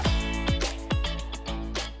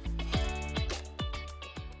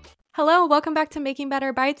Hello, welcome back to Making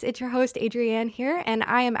Better Bites. It's your host, Adrienne here, and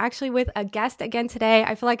I am actually with a guest again today.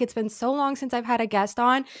 I feel like it's been so long since I've had a guest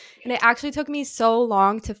on, and it actually took me so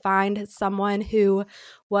long to find someone who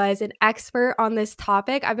was an expert on this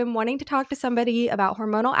topic. I've been wanting to talk to somebody about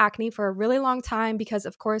hormonal acne for a really long time because,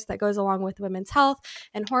 of course, that goes along with women's health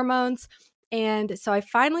and hormones. And so I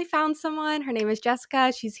finally found someone. Her name is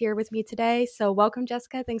Jessica. She's here with me today. So welcome,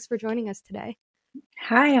 Jessica. Thanks for joining us today.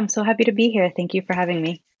 Hi, I'm so happy to be here. Thank you for having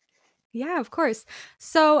me. Yeah, of course.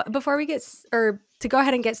 So before we or to go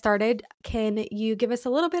ahead and get started, can you give us a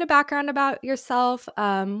little bit of background about yourself,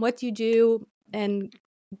 what you do, and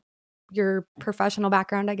your professional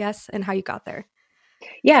background, I guess, and how you got there?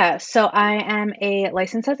 Yeah, so I am a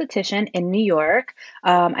licensed esthetician in New York.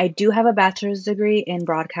 I do have a bachelor's degree in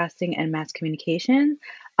broadcasting and mass communication,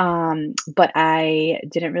 but I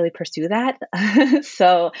didn't really pursue that.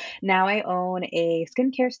 So now I own a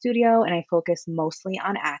skincare studio and I focus mostly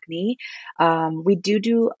on acne. We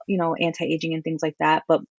do, anti-aging and things like that,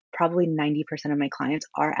 but probably 90% of my clients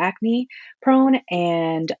are acne prone,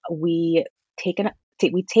 and take an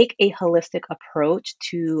we take a holistic approach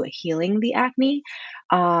to healing the acne.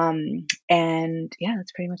 And yeah,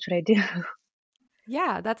 that's pretty much what I do.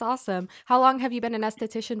 Yeah, that's awesome. How long have you been an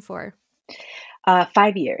esthetician for?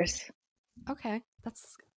 5 years. Okay,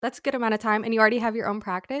 that's a good amount of time, and you already have your own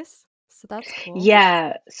practice, so that's cool.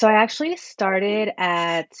 Yeah, so I actually started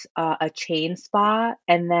at a chain spa,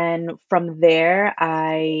 and then from there,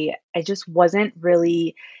 I just wasn't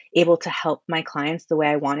really able to help my clients the way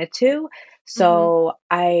I wanted to. Mm-hmm. So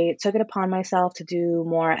I took it upon myself to do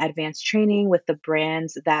more advanced training with the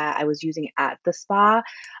brands that I was using at the spa.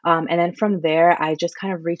 And then from there, I just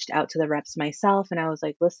kind of reached out to the reps myself, and I was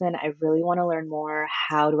like, listen, I really want to learn more.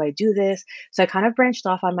 How do I do this? So I kind of branched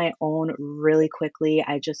off on my own really quickly.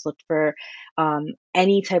 I just looked for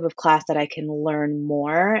any type of class that I can learn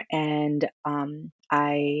more. And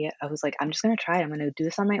I was like, I'm just gonna try it. I'm gonna do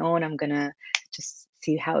this on my own. I'm gonna just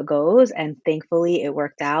see how it goes. And thankfully, it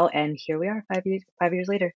worked out. And here we are, 5 years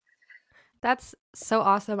later. That's so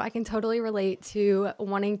awesome. I can totally relate to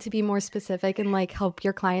wanting to be more specific and like help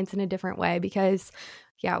your clients in a different way because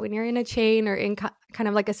yeah, when you're in a chain or in kind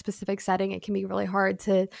of like a specific setting, it can be really hard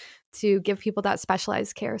to give people that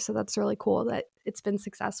specialized care. So that's really cool that it's been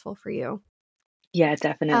successful for you. Yeah,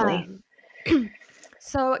 definitely. Um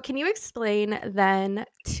So, can you explain then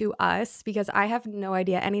to us, because I have no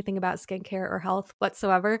idea anything about skincare or health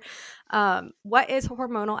whatsoever, what is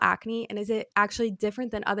hormonal acne and is it actually different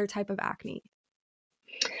than other type of acne?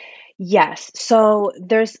 Yes. So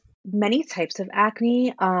there's many types of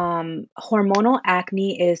acne. Hormonal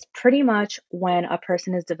acne is pretty much when a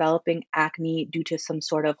person is developing acne due to some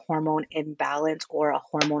sort of hormone imbalance or a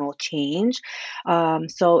hormonal change.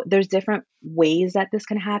 So there's different ways that this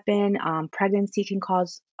can happen. Pregnancy can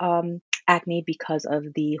cause acne because of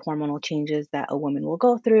the hormonal changes that a woman will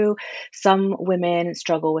go through. Some women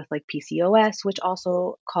struggle with like PCOS, which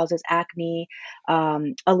also causes acne.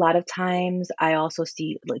 A lot of times, I also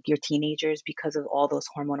see like your teenagers because of all those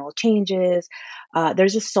hormonal changes.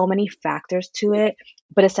 There's just so many factors to it,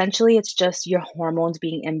 but essentially, it's just your hormones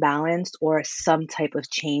being imbalanced or some type of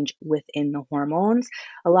change within the hormones.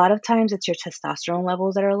 A lot of times, it's your testosterone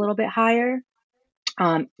levels that are a little bit higher.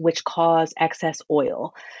 Which cause excess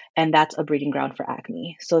oil, and that's a breeding ground for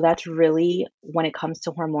acne. So that's really when it comes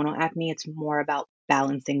to hormonal acne, it's more about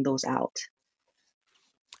balancing those out.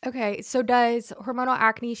 Okay, so does hormonal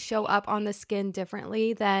acne show up on the skin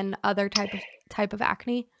differently than other type of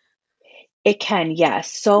acne? It can,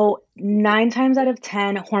 yes. So 9 times out of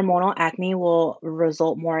 10, hormonal acne will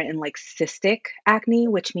result more in like cystic acne,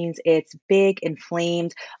 which means it's big,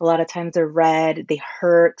 inflamed. A lot of times they're red, they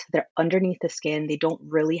hurt, they're underneath the skin. They don't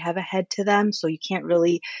really have a head to them, so you can't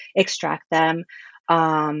really extract them.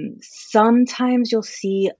 Sometimes you'll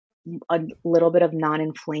see a little bit of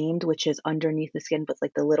non-inflamed, which is underneath the skin, but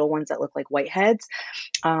like the little ones that look like whiteheads.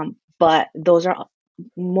 But those are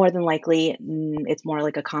more than likely, it's more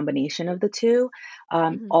like a combination of the two.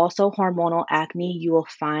 Mhm. Also, hormonal acne you will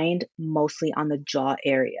find mostly on the jaw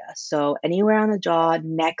area. So, anywhere on the jaw,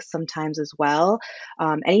 neck sometimes as well.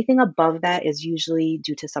 Anything above that is usually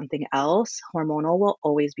due to something else. Hormonal will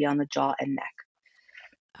always be on the jaw and neck.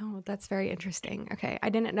 Oh, that's very interesting. Okay, I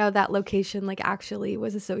didn't know that location like actually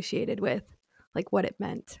was associated with like what it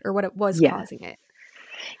meant or what it was Yeah. causing it.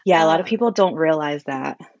 Yeah, a lot of Um, people don't realize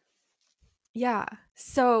that. yeah.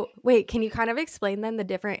 So, wait, can you kind of explain then the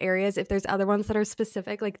different areas if there's other ones that are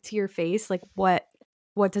specific like to your face, like what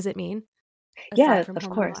does it mean aside Yeah, from of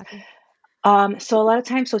hormonal course. acne? So a lot of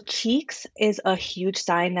times, so cheeks is a huge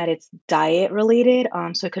sign that it's diet related.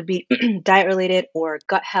 So it could be diet related or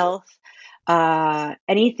gut health.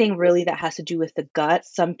 Anything really that has to do with the gut.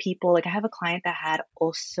 Some people, like I have a client that had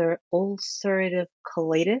ulcerative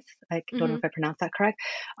colitis. I don't know Mm-hmm. if I pronounced that correct.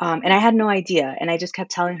 And I had no idea. And I just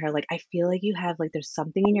kept telling her, like, I feel like you have, like, there's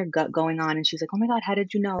something in your gut going on. And she's like, oh my God, how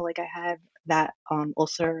did you know? Like, I have that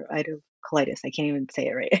ulcerative colitis. I can't even say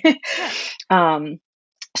it right. Yeah. um,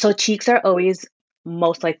 so cheeks are always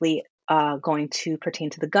most likely going to pertain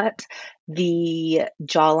to the gut. The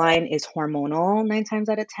jawline is hormonal 9 times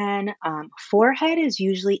out of 10. Forehead is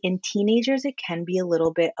usually in teenagers, it can be a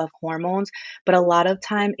little bit of hormones, but a lot of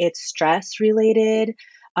time it's stress related.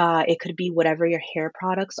 It could be whatever your hair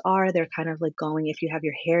products are. They're kind of like going, if you have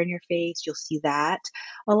your hair in your face, you'll see that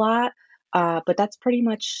a lot. But that's pretty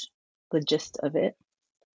much the gist of it.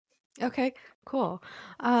 Okay, cool.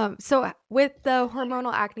 So with the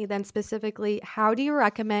hormonal acne then specifically, how do you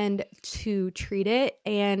recommend to treat it?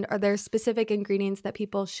 And are there specific ingredients that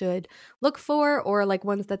people should look for or like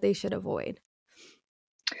ones that they should avoid?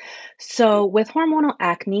 So with hormonal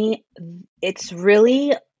acne, it's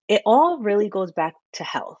really, it all really goes back to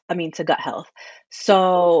health. I mean, to gut health.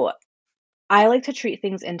 So I like to treat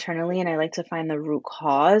things internally and I like to find the root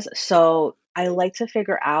cause. So I like to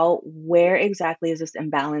figure out where exactly is this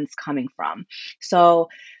imbalance coming from. So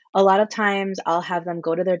a lot of times I'll have them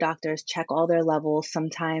go to their doctors, check all their levels.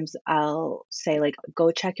 Sometimes I'll say, like,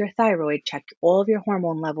 go check your thyroid, check all of your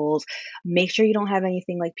hormone levels, make sure you don't have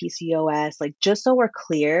anything like PCOS, like just so we're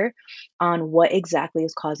clear on what exactly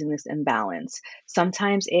is causing this imbalance.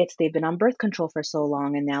 Sometimes it's they've been on birth control for so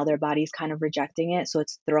long and now their body's kind of rejecting it. So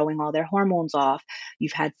it's throwing all their hormones off.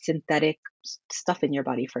 You've had synthetic stuff in your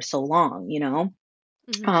body for so long, you know?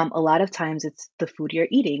 Hmm. A lot of times it's the food you're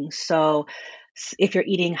eating. So if you're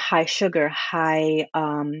eating high sugar, high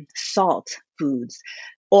salt foods,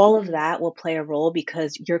 all of Hmm. that will play a role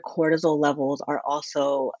because your cortisol levels are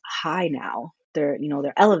also high now. They're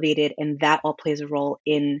elevated, and that all plays a role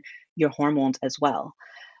in your hormones as well.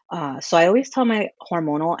 So I always tell my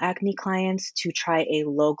hormonal acne clients to try a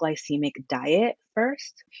low glycemic diet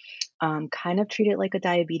first, kind of treat it like a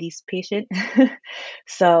diabetes patient.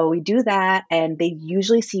 So we do that, and they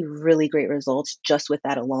usually see really great results just with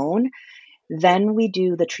that alone. Then we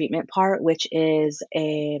do the treatment part, which is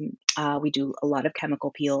we do a lot of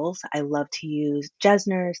chemical peels. I love to use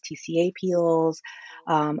Jesner's TCA peels.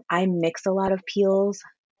 I mix a lot of peels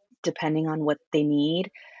depending on what they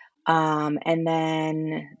need. And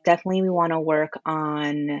then definitely we want to work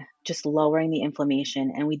on just lowering the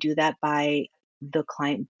inflammation. And we do that by the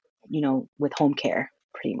client, with home care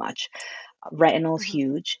pretty much. Retinol is Hmm.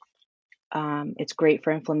 huge. It's great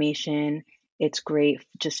for inflammation. It's great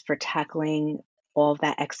just for tackling all of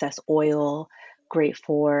that excess oil, great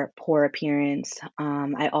for pore appearance.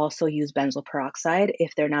 I also use benzoyl peroxide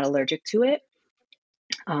if they're not allergic to it.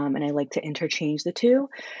 And I like to interchange the two.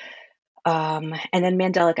 And then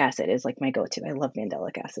mandelic acid is like my go-to. I love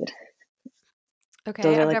mandelic acid. Okay,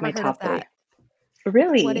 Those are I've like never my heard of top that. three.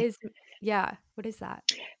 What Really? is, yeah, what is that?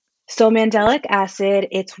 So mandelic acid,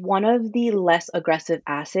 it's one of the less aggressive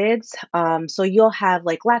acids. So you'll have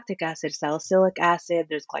like lactic acid, salicylic acid,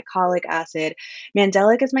 there's glycolic acid.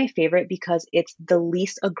 Mandelic is my favorite because it's the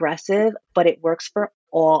least aggressive, but it works for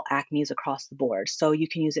all acnes across the board. So you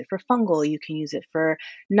can use it for fungal, you can use it for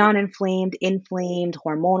non-inflamed, inflamed,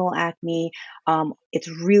 hormonal acne. It's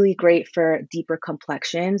really great for deeper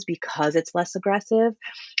complexions because it's less aggressive.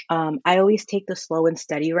 I always take the slow and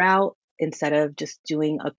steady route instead of just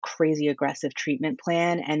doing a crazy aggressive treatment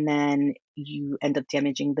plan and then you end up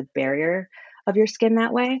damaging the barrier of your skin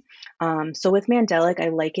that way. So with mandelic, I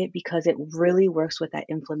like it because it really works with that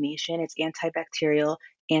inflammation. It's antibacterial,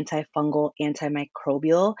 antifungal,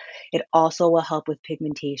 antimicrobial. It also will help with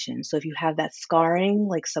pigmentation. So if you have that scarring,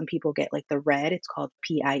 like some people get like the red, it's called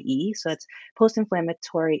PIE. So it's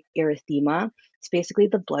post-inflammatory erythema. It's basically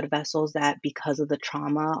the blood vessels that, because of the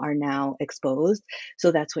trauma, are now exposed.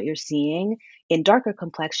 So that's what you're seeing. In darker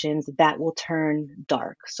complexions, that will turn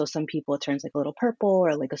dark. So some people, it turns like a little purple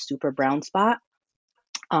or like a super brown spot.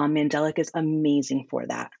 Mandelic is amazing for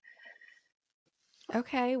that.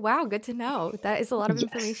 Okay, wow, good to know. That is a lot of Yes.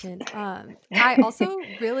 information. I also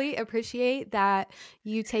really appreciate that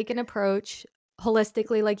you take an approach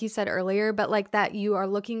holistically, like you said earlier, but like that you are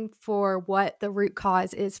looking for what the root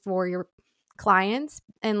cause is for your clients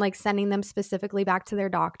and like sending them specifically back to their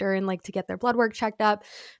doctor and like to get their blood work checked up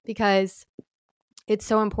because it's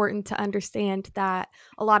so important to understand that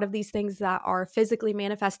a lot of these things that are physically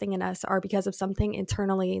manifesting in us are because of something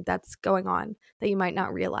internally that's going on that you might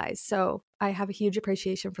not realize. So I have a huge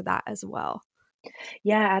appreciation for that as well.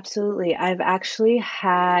 Yeah, absolutely. I've actually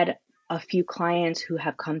had a few clients who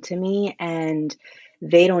have come to me and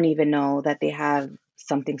they don't even know that they have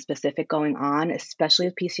something specific going on, especially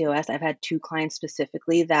with PCOS. I've had two clients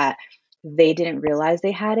specifically that they didn't realize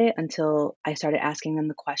they had it until I started asking them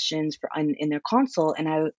the questions in their consult,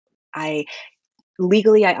 and I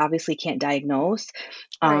legally, I obviously can't diagnose,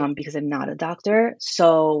 Right. because I'm not a doctor.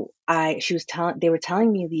 So they were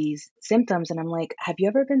telling me these symptoms, and I'm like, "Have you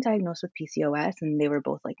ever been diagnosed with PCOS?" And they were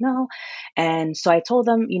both like, "No." And so I told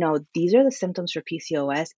them, these are the symptoms for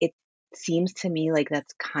PCOS. It seems to me like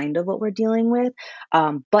that's kind of what we're dealing with.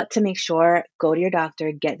 But to make sure, go to your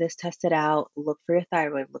doctor, get this tested out, look for your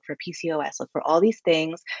thyroid, look for PCOS, look for all these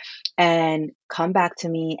things, and come back to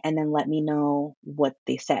me and then let me know what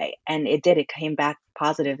they say. And it did. It came back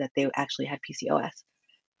positive that they actually had PCOS.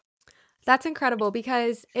 That's incredible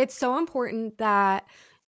because it's so important that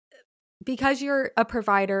because you're a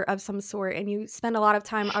provider of some sort and you spend a lot of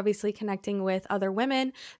time obviously connecting with other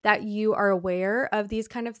women, that you are aware of these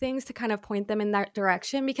kind of things to kind of point them in that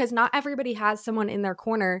direction, because not everybody has someone in their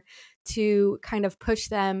corner to kind of push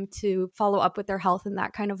them to follow up with their health in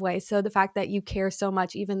that kind of way. So the fact that you care so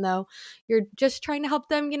much, even though you're just trying to help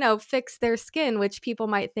them, fix their skin, which people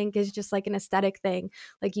might think is just like an aesthetic thing,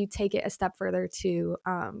 like you take it a step further to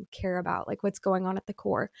care about like what's going on at the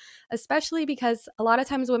core, especially because a lot of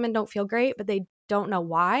times women don't feel great, but they don't know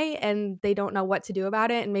why and they don't know what to do about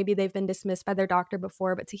it. And maybe they've been dismissed by their doctor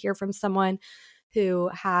before, but to hear from someone who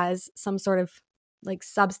has some sort of like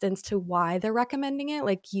substance to why they're recommending it,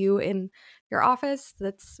 like you in your office,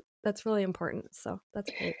 that's really important. So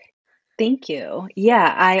that's great. Thank you.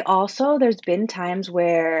 Yeah, there's been times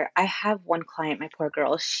where I have one client, my poor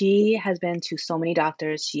girl. She has been to so many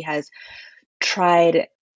doctors. She has tried,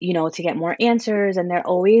 to get more answers, and they're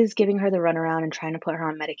always giving her the runaround and trying to put her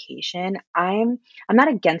on medication. I'm not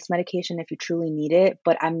against medication if you truly need it,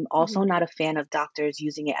 but I'm also Mhm. not a fan of doctors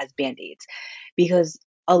using it as band-aids, because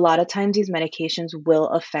a lot of times these medications will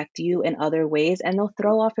affect you in other ways and they'll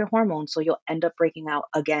throw off your hormones, so you'll end up breaking out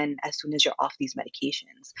again as soon as you're off these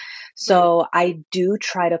medications. Right. So I do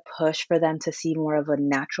try to push for them to see more of a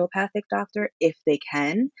naturopathic doctor if they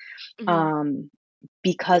can. Mhm. Um,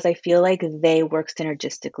 because I feel like they work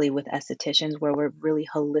synergistically with estheticians, where we're really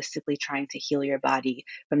holistically trying to heal your body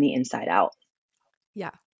from the inside out.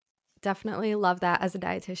 Yeah. Definitely love that. As a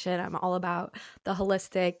dietitian, I'm all about the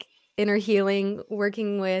holistic inner healing,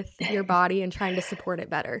 working with your body and trying to support it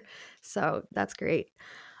better. So that's great.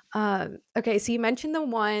 Okay, so you mentioned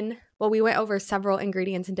we went over several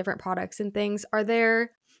ingredients and different products and things. Are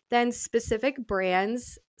there then specific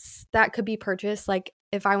brands that could be purchased? Like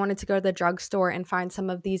if I wanted to go to the drugstore and find some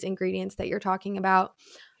of these ingredients that you're talking about,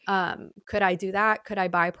 could I do that? Could I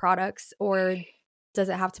buy products, or does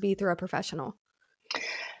it have to be through a professional?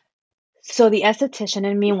 So the esthetician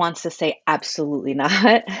in me wants to say absolutely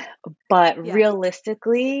not. But Yeah.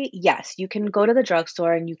 realistically, yes, you can go to the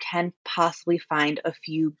drugstore and you can possibly find a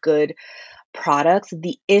few good products.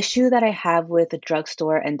 The issue that I have with the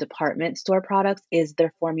drugstore and department store products is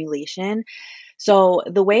their formulation. So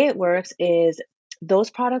the way it works is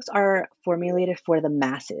those products are formulated for the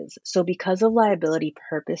masses. So because of liability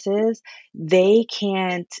purposes, they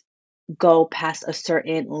can't go past a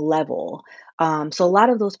certain level. So a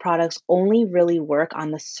lot of those products only really work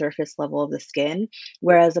on the surface level of the skin,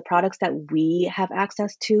 whereas the products that we have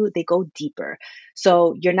access to, they go deeper.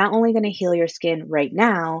 So you're not only going to heal your skin right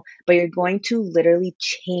now, but you're going to literally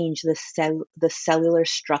change the cellular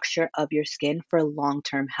structure of your skin for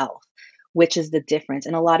long-term health, which is the difference.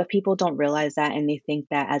 And a lot of people don't realize that, and they think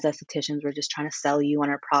that as estheticians, we're just trying to sell you on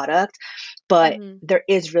our product, but Mhm. there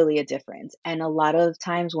is really a difference. And a lot of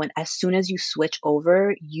times, as soon as you switch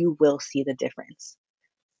over, you will see the difference.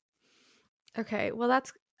 Okay, well,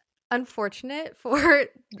 that's unfortunate for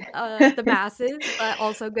the masses, but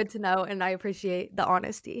also good to know, and I appreciate the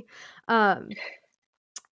honesty. Um, The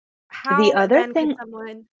how other then could thing,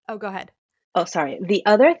 someone Oh, go ahead. oh, sorry. The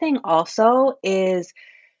other thing also is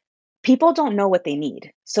people don't know what they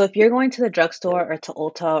need. So if you're going to the drugstore or to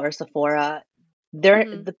Ulta or Sephora,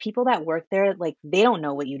 Mhm. the people that work there, like, they don't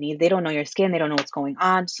know what you need. They don't know your skin. They don't know what's going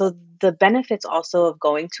on. So the benefits also of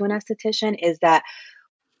going to an esthetician is that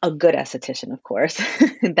a good esthetician, of course,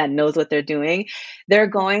 that knows what they're doing. They're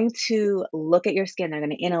Mhm. going to look at your skin, they're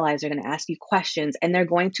going to analyze, they're going to ask you questions, and they're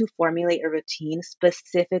going to formulate a routine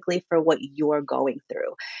specifically for what you're going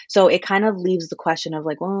through. So it kind of leaves the question of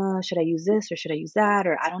like, well, should I use this or should I use that?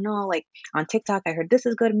 Or I don't know, like on TikTok, I heard this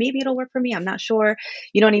is good. Maybe it'll work for me. I'm not sure.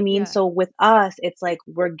 You know what I mean? Yeah. So with us, it's like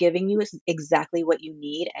we're giving you exactly what you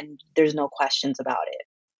need, and there's no questions about it.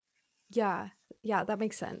 Yeah. Yeah, that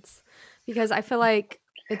makes sense. Because I feel like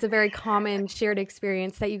it's a very common shared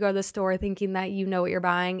experience that you go to the store thinking that you know what you're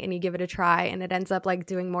buying and you give it a try and it ends up like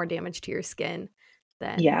doing more damage to your skin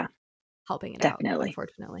than Yeah. helping it out, Definitely.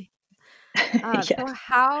 unfortunately. So Yes.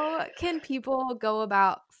 how can people go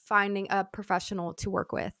about finding a professional to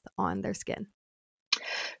work with on their skin?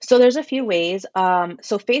 So there's a few ways.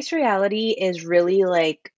 So Face Reality is really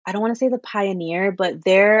like, I don't want to say the pioneer, but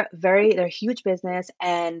they're a huge business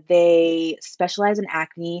and they specialize in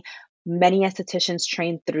acne. Many estheticians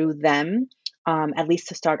train through them, at least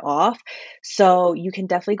to start off. So you can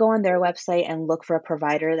definitely go on their website and look for a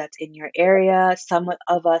provider that's in your area. Some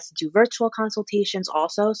of us do virtual consultations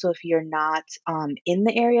also. So if you're not in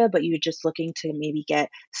the area, but you're just looking to maybe get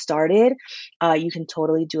started, you can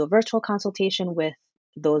totally do a virtual consultation with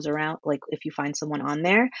those around, like if you find someone on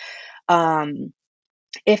there. Um,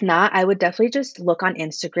 if not, I would definitely just look on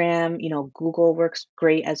Instagram. Google works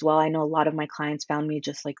great as well. I know a lot of my clients found me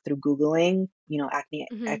just like through Googling, acne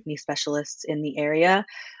Hmm. acne specialists in the area.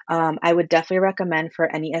 I would definitely recommend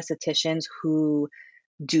for any estheticians who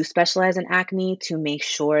do specialize in acne to make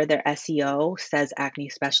sure their SEO says acne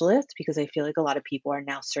specialist, because I feel like a lot of people are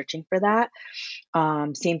now searching for that.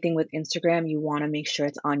 Same thing with Instagram. You want to make sure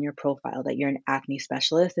it's on your profile that you're an acne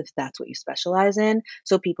specialist if that's what you specialize in,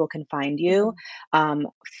 so people can find you. Hmm. Um,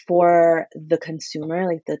 for the consumer,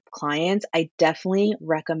 like the clients, I definitely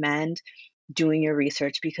recommend doing your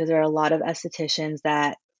research, because there are a lot of estheticians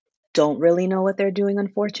that don't really know what they're doing,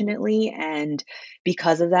 unfortunately. And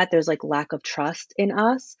because of that, there's like lack of trust in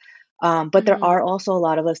us. But there Hmm. are also a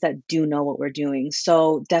lot of us that do know what we're doing.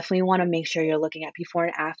 So definitely want to make sure you're looking at before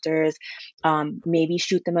and afters. Maybe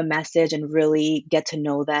shoot them a message and really get to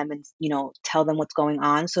know them, and tell them what's going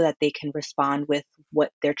on so that they can respond with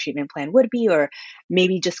what their treatment plan would be, or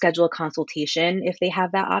maybe just schedule a consultation if they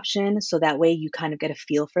have that option. So that way you kind of get a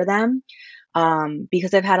feel for them,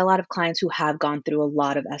 because I've had a lot of clients who have gone through a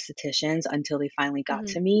lot of estheticians until they finally got Hmm.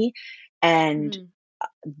 to me, and Hmm.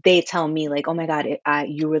 they tell me like, "Oh my God,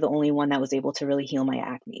 you were the only one that was able to really heal my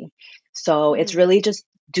acne." So it's Hmm. really just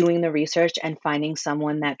doing the research and finding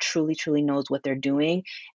someone that truly, truly knows what they're doing.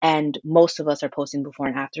 And most of us are posting before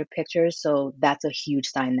and after pictures, so that's a huge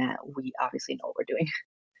sign that we obviously know what we're doing.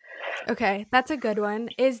 Okay, that's a good one.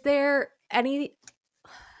 Is there any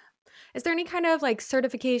kind of like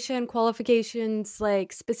certification, qualifications,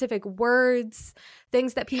 like specific words,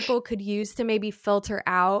 things that people could use to maybe filter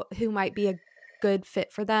out who might be a good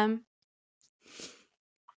fit for them?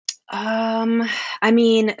 Um, I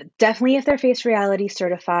mean, definitely if they're Face Reality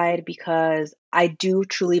certified, because I do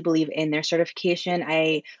truly believe in their certification.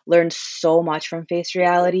 I learned so much from Face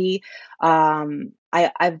Reality.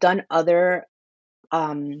 I've done other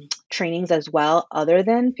trainings as well other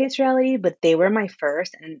than Face Reality, but they were my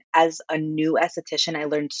first. And as a new esthetician, I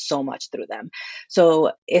learned so much through them.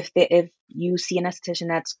 So if you see an esthetician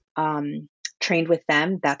that's trained with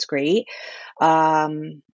them, that's great.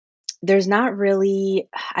 Um, there's not really,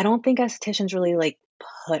 I don't think estheticians really like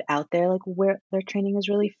put out there like where their training is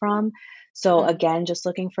really from. So Mhm. again, just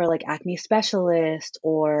looking for like acne specialist,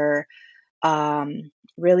 or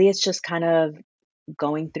really it's just kind of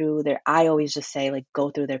going through their, I always just say like go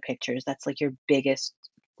through their pictures. That's like your biggest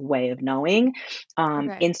way of knowing.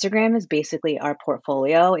 Okay. Instagram is basically our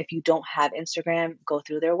portfolio. If you don't have Instagram, go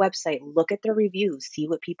through their website, look at their reviews, see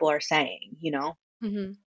what people are saying.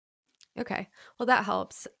 Mhm. Okay. Well, that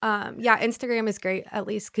helps. Yeah, Instagram is great at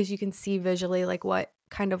least because you can see visually like what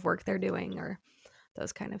kind of work they're doing or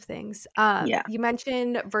those kind of things. Yeah. You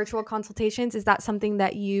mentioned virtual consultations. Is that something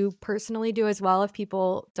that you personally do as well if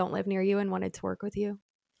people don't live near you and wanted to work with you?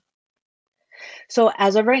 So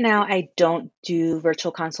as of right now, I don't do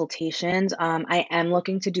virtual consultations. I am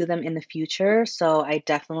looking to do them in the future. So I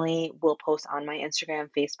definitely will post on my Instagram,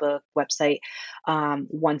 Facebook, website,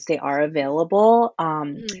 once they are available.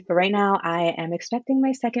 Mhm. But right now, I am expecting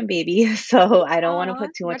my second baby, so I don't want to Aw,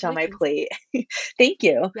 put too much on my congratulations. plate. Thank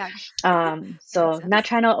you. Yeah, that makes So not sense.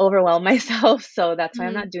 trying to overwhelm myself, so that's why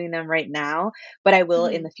I'm Mhm. not doing them right now. But I will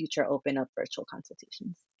in Mhm. the future open up virtual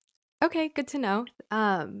consultations. Okay, good to know.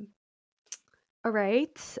 All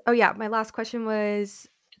right. Oh yeah, my last question was,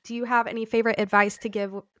 do you have any favorite advice to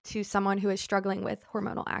give to someone who is struggling with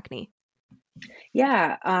hormonal acne?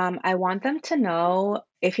 Yeah, I want them to know,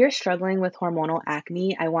 if you're struggling with hormonal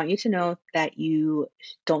acne, I want you to know that you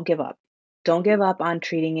don't give up. Don't give up on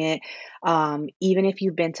treating it. Even if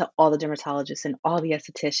you've been to all the dermatologists and all the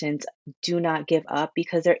estheticians, do not give up,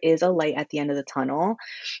 because there is a light at the end of the tunnel.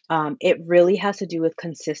 It really has to do with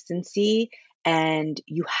consistency, and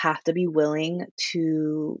you have to be willing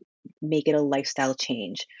to make it a lifestyle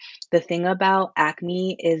change. The thing about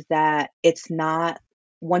acne is that it's not,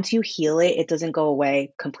 once you heal it, it doesn't go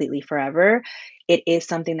away completely forever. It is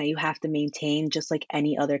something that you have to maintain just like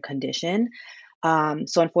any other condition.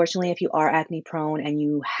 So unfortunately, if you are acne prone and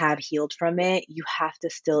you have healed from it, you have to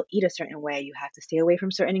still eat a certain way. You have to stay away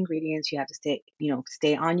from certain ingredients. You have to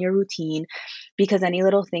stay on your routine, because any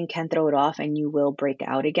little thing can throw it off and you will break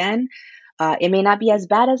out again. It may not be as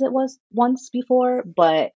bad as it was once before,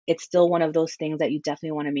 but it's still one of those things that you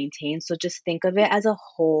definitely want to maintain. So just think of it as a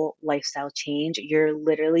whole lifestyle change. You're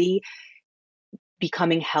literally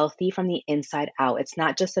becoming healthy from the inside out. It's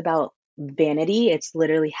not just about vanity, it's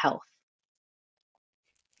literally health.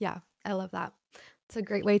 Yeah, I love that. It's a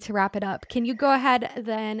great way to wrap it up. Can you go ahead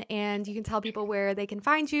then and you can tell people where they can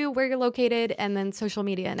find you, where you're located, and then social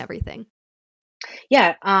media and everything?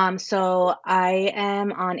 Yeah, so I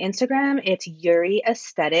am on Instagram. It's Yuri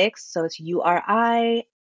Aesthetics. So it's URI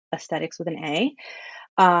Aesthetics with an A.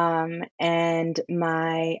 And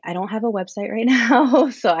I don't have a website right now,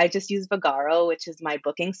 so I just use Vagaro, which is my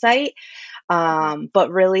booking site. Okay.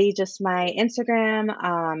 But really just my Instagram.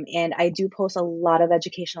 And I do post a lot of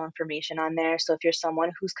educational information on there. So if you're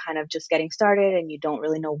someone who's kind of just getting started and you don't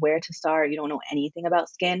really know where to start, you don't know anything about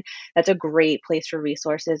skin, that's a great place for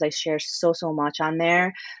resources. I share so much on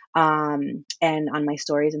there, and on my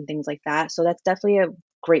stories and things like that. So that's definitely a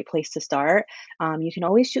great place to start. You can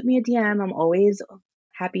always shoot me a DM. I'm always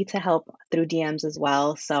happy to help through DMs as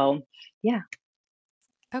well. So yeah.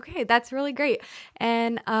 Okay, that's really great.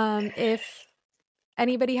 And if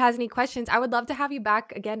anybody has any questions, I would love to have you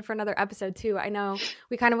back again for another episode too. I know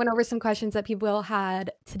we kind of went over some questions that people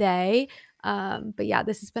had today. But yeah,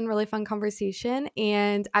 this has been a really fun conversation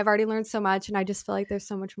and I've already learned so much and I just feel like there's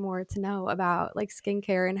so much more to know about like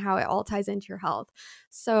skincare and how it all ties into your health.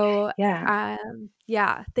 So Yeah.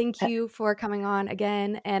 yeah, thank you for coming on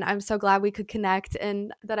again. And I'm so glad we could connect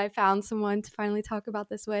and that I found someone to finally talk about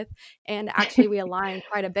this with. And actually, we align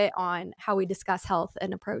quite a bit on how we discuss health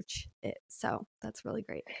and approach it. So that's really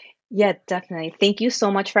great. Yeah, definitely. Thank you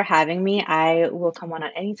so much for having me. I will come on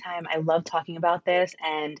at any time. I love talking about this,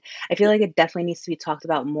 and I feel like it definitely needs to be talked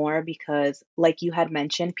about more because, like you had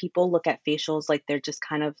mentioned, people look at facials like they're just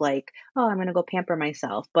kind of like, oh, I'm going to go pamper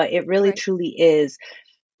myself. But it really Right. truly is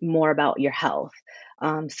more about your health.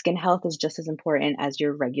 Skin health is just as important as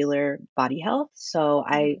your regular body health. So,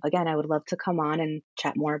 Mhm. I would love to come on and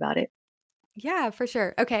chat more about it. Yeah, for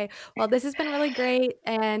sure. Okay. Well, this has been really great.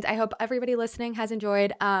 And I hope everybody listening has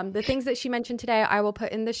enjoyed the things that she mentioned today. I will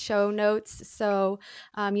put in the show notes so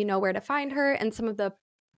you know where to find her and some of the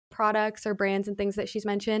products or brands and things that she's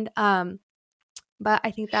mentioned. But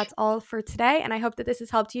I think that's all for today. And I hope that this has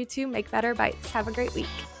helped you to make better bites. Have a great week.